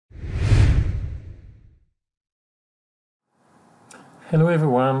Hello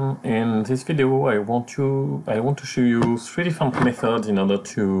everyone. In this video I want to show you 3 different methods in order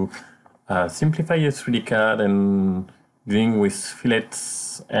to simplify your 3D CAD and dealing with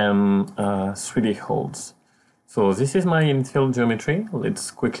fillets and 3D holes. So this is my initial geometry. Let's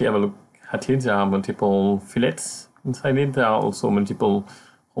quickly have a look at it. There are multiple fillets inside it. There are also multiple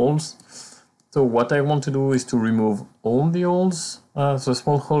holes. So what I want to do is to remove all the holes, the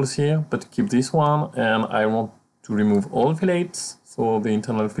small holes here, but keep this one, and I want to remove all fillets. So the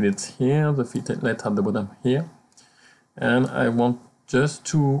internal fillets here, the fillet at the bottom here. And I want just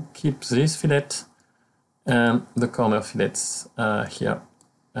to keep this fillet and the corner fillets here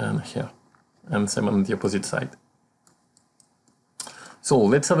and here. And same on the opposite side. So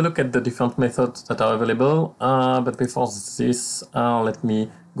let's have a look at the different methods that are available. But before this, let me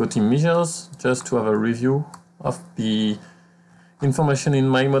go to measures just to have a review of the information in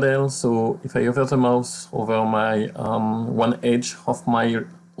my model. So if I hover the mouse over my one edge of my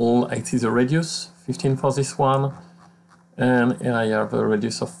hole, I see the radius 15 for this one, and here I have a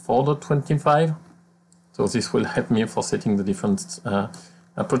radius of 4.25. So this will help me for setting the different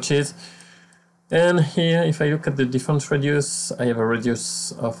approaches. And here, if I look at the different radius, I have a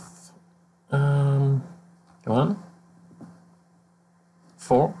radius of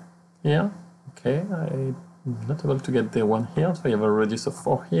 4 here. Okay, I'm not able to get the one here, so I have a radius of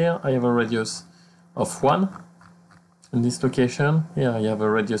 4 here. I have a radius of 1 in this location. Here I have a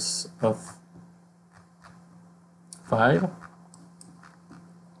radius of 5,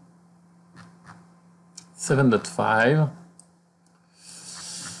 7.5,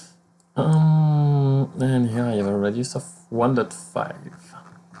 and here I have a radius of 1.5.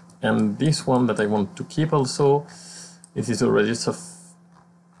 And this one that I want to keep also, it is a radius of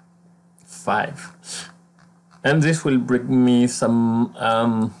 5. And this will bring me some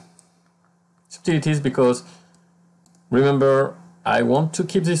subtleties, because remember, I want to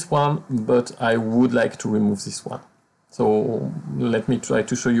keep this one, but I would like to remove this one. So let me try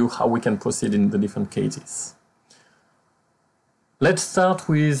to show you how we can proceed in the different cases. Let's start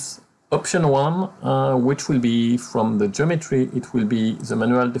with option 1, which will be from the geometry. It will be the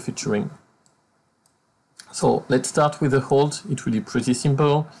manual defeaturing. So let's start with the holes. It will be pretty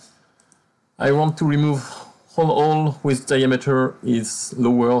simple. I want to remove whole hole with diameter is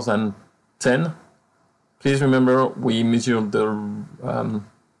lower than 10. Please remember we measured the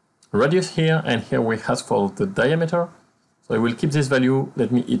radius here, and here we ask for the diameter. So I will keep this value.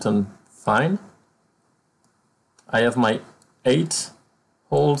 Let me hit on Find. I have my 8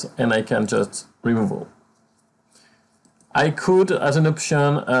 holes, and I can just remove all. I could, as an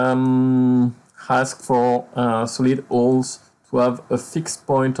option, ask for solid holes to have a fixed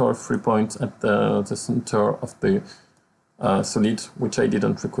point or 3 points at the center of the solid, which I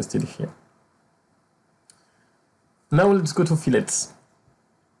didn't request it here. Now let's go to fillets.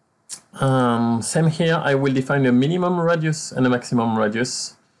 Same here, I will define a minimum radius and a maximum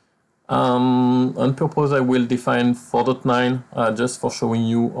radius. On purpose, I will define 4.9 just for showing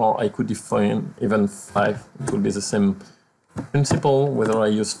you, or I could define even 5. It will be the same principle, whether I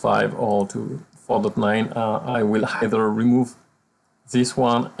use 5 or 4.9. I will either remove this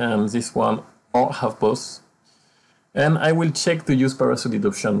one and this one, or have both. And I will check the use parasolid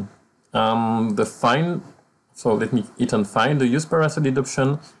option. The find, so let me hit and find. The use parasolid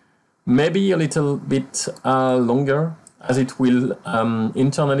option may be a little bit longer, as it will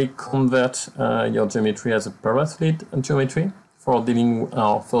internally convert your geometry as a parasolid geometry for dealing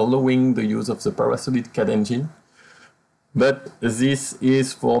following the use of the parasolid CAD engine. But this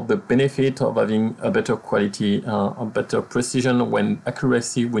is for the benefit of having a better quality, a better precision when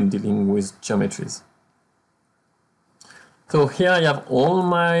accuracy when dealing with geometries. So here I have all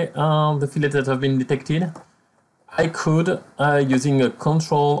my the fillets that have been detected. I could, using a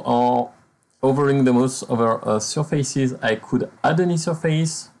control or hovering the mouse over surfaces, I could add any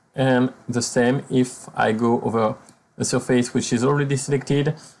surface, and the same if I go over a surface which is already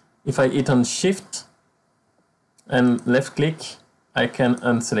selected. If I hit on Shift and left click, I can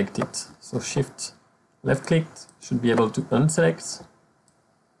unselect it. So Shift, left click, should be able to unselect.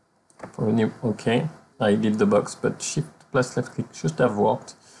 For a new, okay, I did the box, but Shift plus left click should have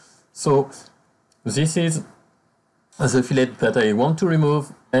worked. So this is the fillet that I want to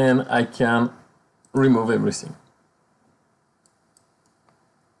remove, and I can remove everything.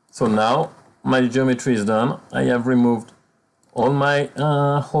 So now my geometry is done. I have removed all my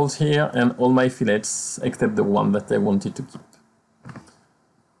holes here and all my fillets except the one that I wanted to keep.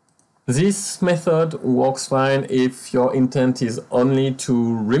 This method works fine if your intent is only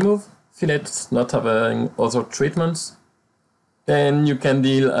to remove fillets, not having other treatments. Then you can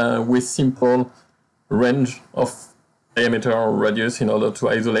deal with simple range of diameter or radius in order to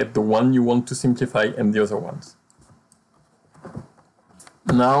isolate the one you want to simplify and the other ones.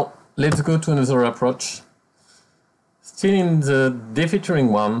 Now, let's go to another approach. Still in the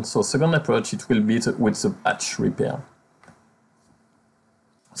Defeaturing one, so second approach, it will be with the batch repair.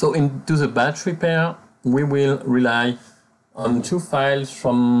 So into the batch repair, we will rely on two files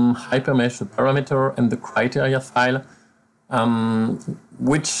from HyperMesh, the parameter and the criteria file,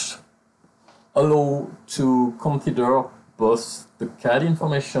 which allow to consider both the CAD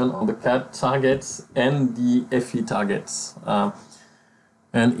information on the CAD targets and the FE targets.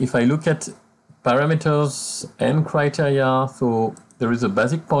 And if I look at parameters and criteria, so there is a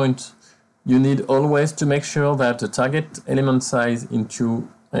basic point. You need always to make sure that the target element size into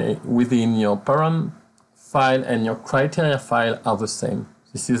within your param file and your criteria file are the same.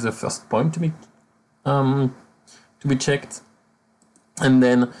 This is the first point to be checked. And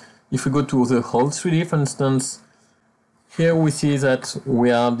then if we go to the whole 3D, for instance, here we see that we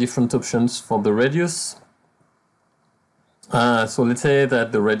have different options for the radius. So let's say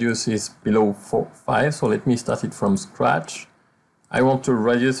that the radius is below 5, so let me start it from scratch. I want a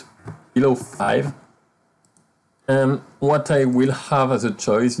radius below 5. And what I will have as a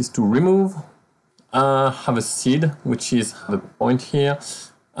choice is to remove, have a seed, which is the point here,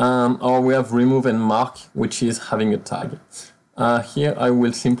 or we have remove and mark, which is having a tag. Here I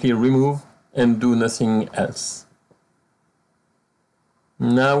will simply remove and do nothing else.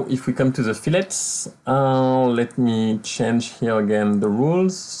 Now, if we come to the fillets, let me change here again the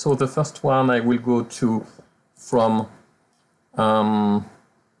rules. So the first one I will go to from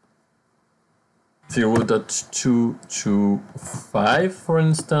 0.2 to 5, for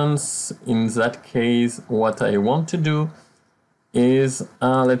instance. In that case, what I want to do is,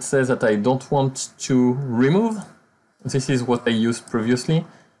 let's say that I don't want to remove. This is what I used previously.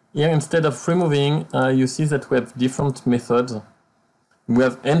 Here, instead of removing, you see that we have different methods. We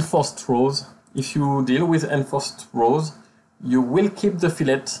have enforced rows. If you deal with enforced rows, you will keep the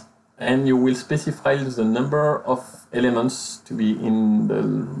fillet and you will specify the number of elements to be in the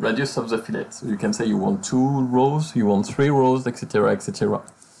radius of the fillet. So you can say you want 2 rows, you want 3 rows, etc., etc.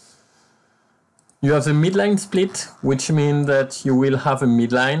 You have the midline split, which means that you will have a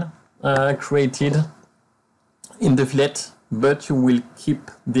midline created in the fillet, but you will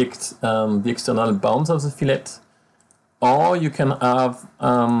keep the external bounds of the fillet. Or you can have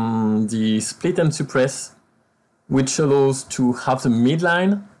the split and suppress, which allows to have the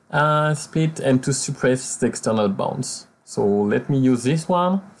midline split and to suppress the external bounds. So let me use this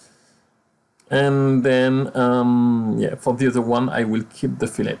one. And then, yeah, for the other one, I will keep the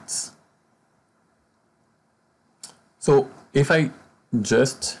fillets. So if I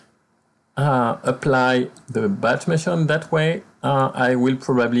just apply the batch measure in that way, I will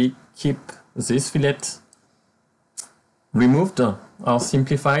probably keep this fillet removed or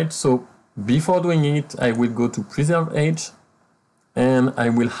simplified. So before doing it, I will go to preserve edge and I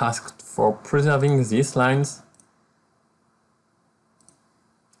will ask for preserving these lines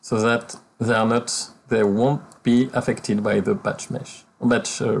so that they won't be affected by the batch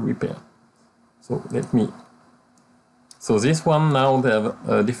repair. So so this one now they have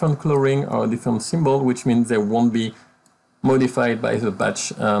a different coloring or a different symbol, which means they won't be modified by the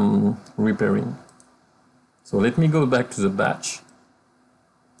batch repairing. So let me go back to the batch.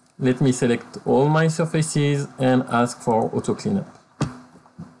 Let me select all my surfaces and ask for auto cleanup.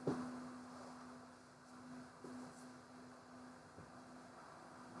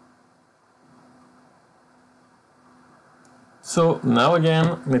 So now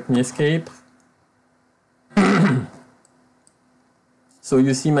again, let me escape. So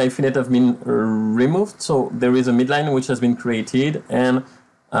you see my fillet have been removed. So there is a midline which has been created, and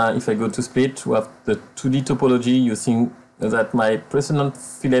if I go to split, we have the 2D topology. You see that my precedent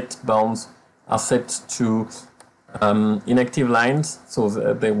fillet bounds are set to inactive lines, so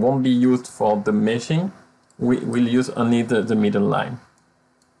they won't be used for the meshing. We will use only the middle line.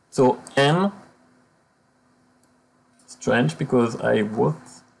 So N, strange because I was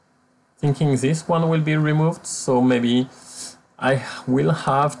thinking this one will be removed, so maybe I will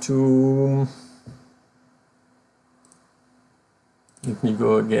have to, let me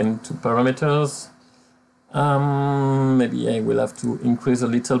go again to parameters. Maybe I will have to increase a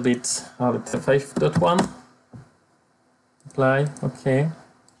little bit. Let's say 5.1. Apply, okay.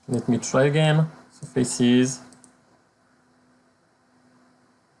 Let me try again. Surfaces.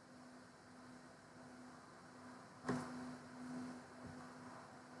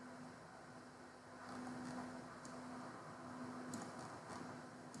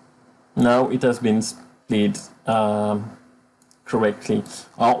 Now it has been split, correctly.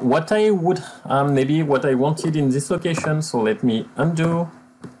 What I would, maybe what I wanted in this location, so let me undo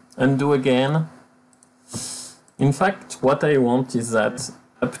again. In fact, what I want is that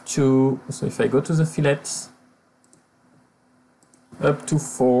up to, so if I go to the fillets, up to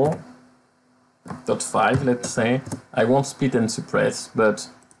 4.5, let's say, I won't split and suppress, but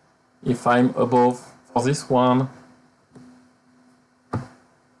if I'm above for this one,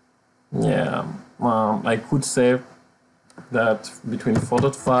 yeah, I could say that between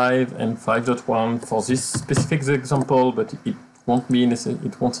 4.5 and 5.1 for this specific example, but it won't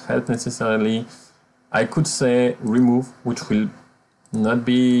help necessarily. I could say remove, which will not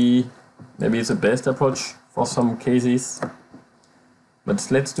be maybe the best approach for some cases,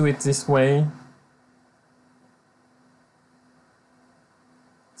 but let's do it this way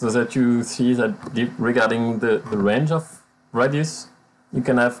so that you see that regarding the range of radius, you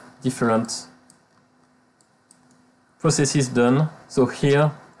can have different processes done. So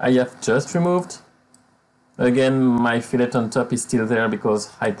here I have just removed. Again, my fillet on top is still there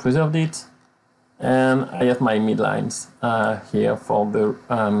because I preserved it. And I have my midlines here for the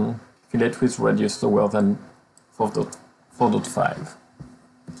fillet with radius lower than 4.5.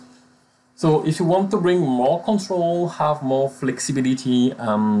 So if you want to bring more control, have more flexibility,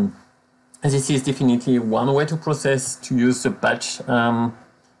 this is definitely one way to process, to use the patch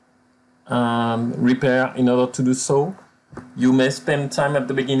repair in order to do so. You may spend time at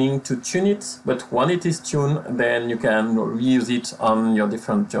the beginning to tune it, but when it is tuned, then you can reuse it on your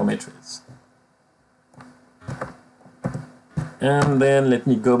different geometries. And then let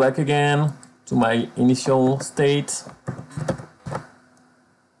me go back again to my initial state.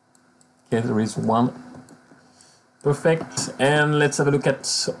 Okay, there is one. Perfect. And let's have a look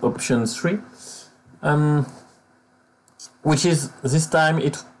at option 3, which is this time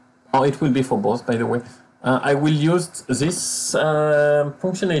it will be for both, by the way. I will use this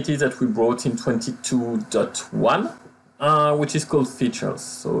functionality that we brought in 22.1, which is called features.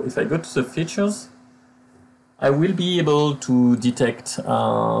 So if I go to the features, I will be able to detect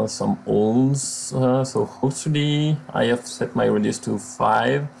some holes. So hole 3D, I have set my radius to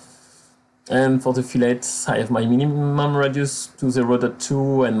 5. And for the fillets, I have my minimum radius to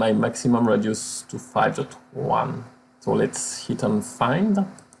 0.2 and my maximum radius to 5.1. So let's hit on find.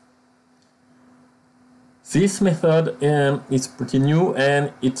 This method is pretty new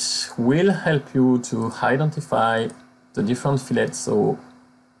and it will help you to identify the different fillets. So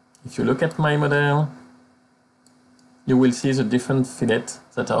if you look at my model, you will see the different fillets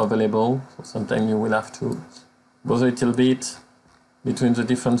that are available. So sometimes you will have to go a little bit between the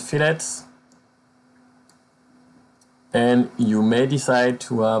different fillets. And you may decide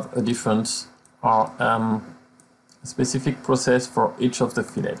to have a different or specific process for each of the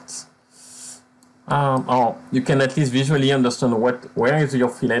fillets. Or you can at least visually understand where is your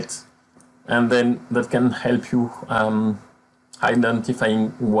fillet, and then that can help you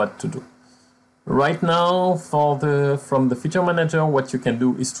identifying what to do. Right now, from the feature manager, what you can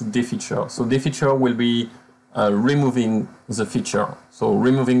do is to defeature. So defeature will be removing the feature, so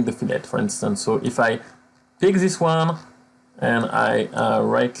removing the fillet, for instance. So if I pick this one and I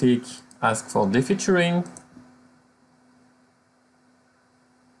right-click, ask for defeaturing,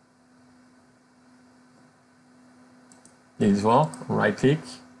 this one, right-click,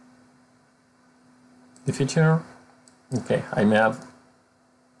 defeature. Okay, I may have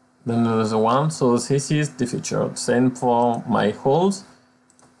then another one, so this is defeatured. Same for my holes.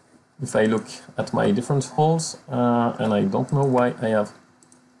 If I look at my different holes, and I don't know why I have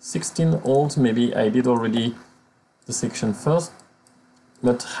 16 holes, maybe I did already the section first,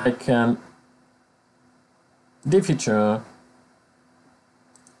 but I can defeature.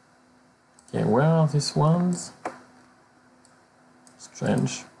 Okay, where are these ones?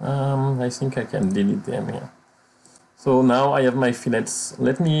 Strange. I think I can delete them here. So now I have my fillets.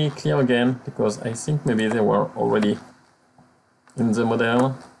 Let me clear again, because I think maybe they were already in the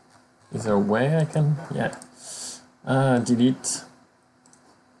model. Is there a way I can, yeah, delete.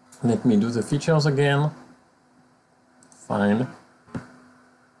 Let me do the features again. Fine.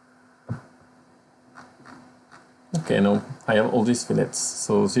 Okay, no, I have all these fillets.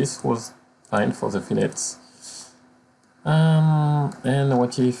 So this was fine for the fillets. And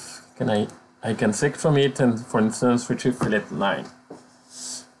what if I can select from it and, for instance, retrieve fillet 9.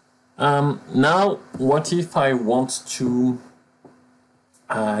 Now, what if I want to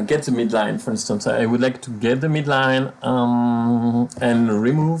get the midline, for instance? I would like to get the midline and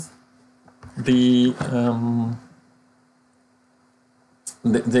remove the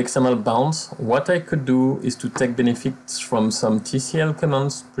external bounds. What I could do is to take benefits from some TCL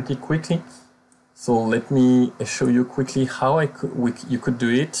commands pretty quickly. So let me show you quickly how you could do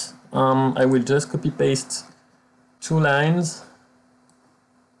it. I will just copy paste 2 lines.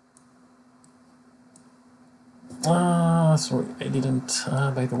 Sorry, I didn't,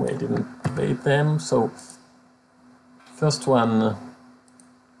 by the way, I didn't debate them. So first one,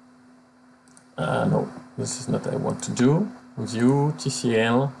 no, this is not what I want to do. View,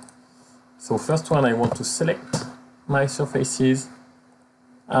 TCL. So first one, I want to select my surfaces.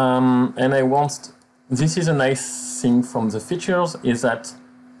 And I want, this is a nice thing from the features, is that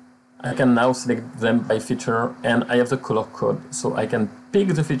I can now select them by feature and I have the color code. So I can pick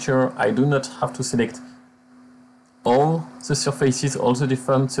the feature, I do not have to select all the surfaces, all the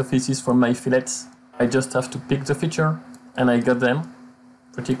different surfaces from my fillets. I just have to pick the feature and I got them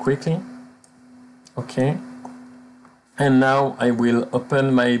pretty quickly. Okay. And now I will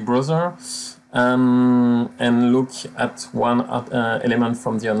open my browser and look at one element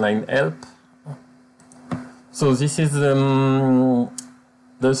from the online help. So this is the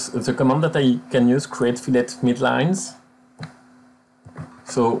command that I can use, create fillet midlines.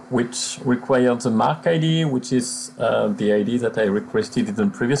 So which requires the mark ID, which is the ID that I requested in the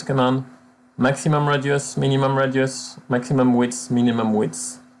previous command. Maximum radius, maximum width, minimum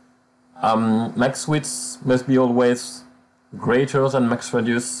width. Max width must be always greater than max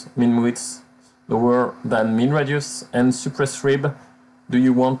radius, min width lower than min radius, and suppress rib. Do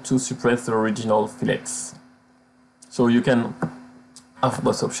you want to suppress the original fillets? So you can have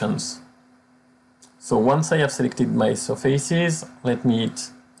both options. So once I have selected my surfaces, let me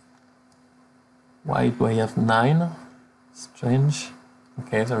hit. Why do I have 9? Strange.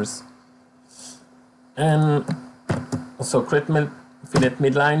 Okay, there's. And so create fillet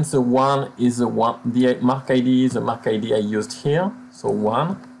midlines. The one is the mark ID is the mark ID I used here. So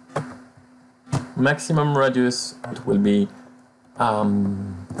 1. Maximum radius, it will be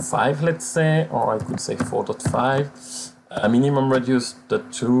 5, let's say, or I could say 4.5. Minimum radius,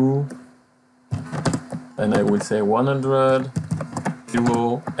 2. And I will say 100,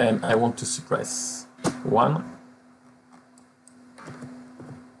 0, and I want to suppress 1.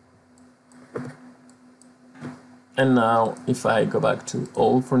 And now, if I go back to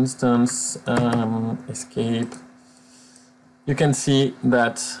all, for instance, escape, you can see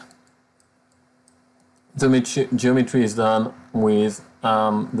that the geometry is done with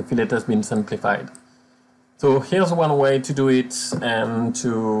the fillet has been simplified. So here's one way to do it, and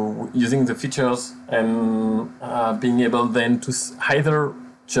to using the features and being able then to either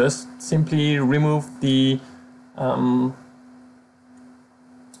just simply remove the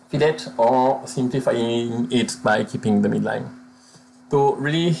fillet or simplifying it by keeping the midline. So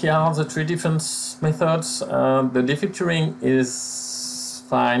really here are the 3 different methods. The defeaturing is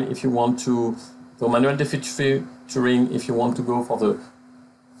fine if you want to, so manual defeaturing if you want to go for the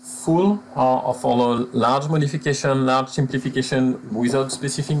full or for a large modification, large simplification without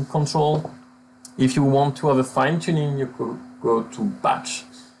specific control. If you want to have a fine tuning, you could go to batch.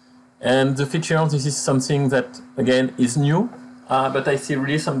 And the feature, this is something that again is new, but I see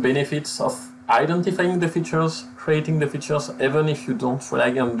really some benefits of identifying the features, creating the features, even if you don't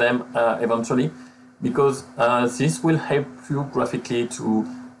rely on them eventually, because this will help you graphically to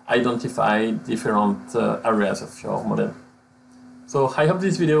identify different areas of your model. So I hope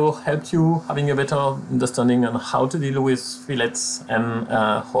this video helped you having a better understanding on how to deal with fillets and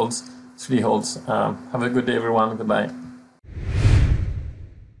holes, 3 holes. Have a good day, everyone. Goodbye.